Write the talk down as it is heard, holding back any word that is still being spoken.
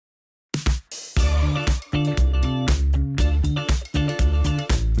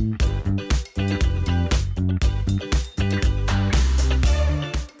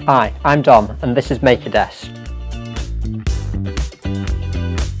Hi, I'm Dom and this is MakerDesk.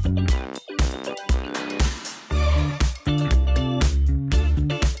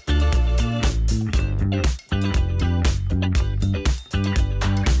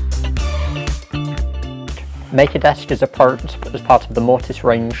 MakerDesk is a product as part of the Mortise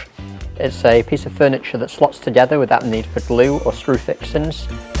range. It's a piece of furniture that slots together without the need for glue or screw fixings.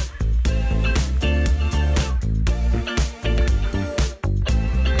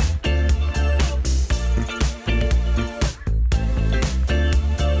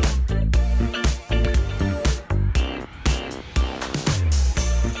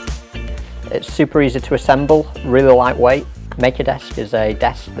 It's super easy to assemble, really lightweight. MakerDesk is a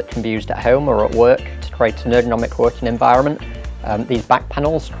desk that can be used at home or at work to create an ergonomic working environment. These back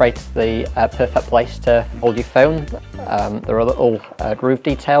panels create the perfect place to hold your phone. There are little groove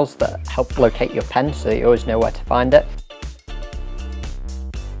details that help locate your pen so that you always know where to find it.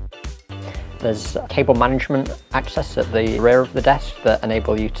 There's cable management access at the rear of the desk that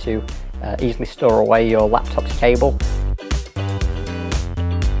enable you to easily store away your laptop's cable.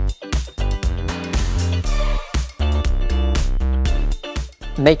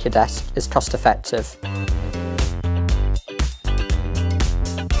 MakerDesk is cost effective.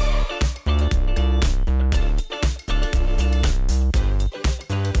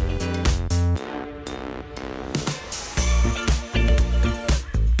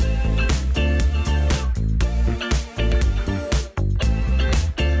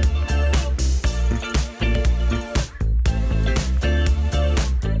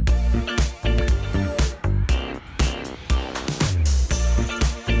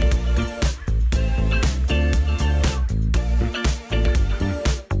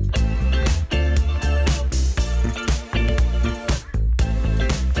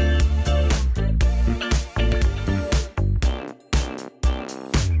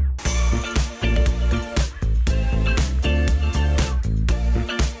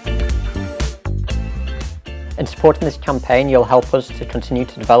 In supporting this campaign, you'll help us to continue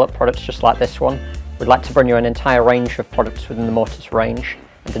to develop products just like this one. We'd like to bring you an entire range of products within the Mortise range,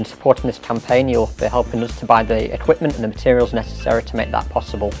 and in supporting this campaign you'll be helping us to buy the equipment and the materials necessary to make that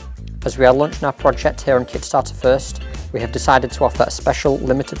possible. As we are launching our project here on Kickstarter first, we have decided to offer a special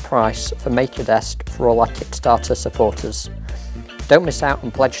limited price for MakerDesk for all our Kickstarter supporters. Don't miss out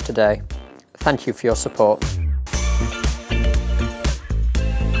and pledge today. Thank you for your support.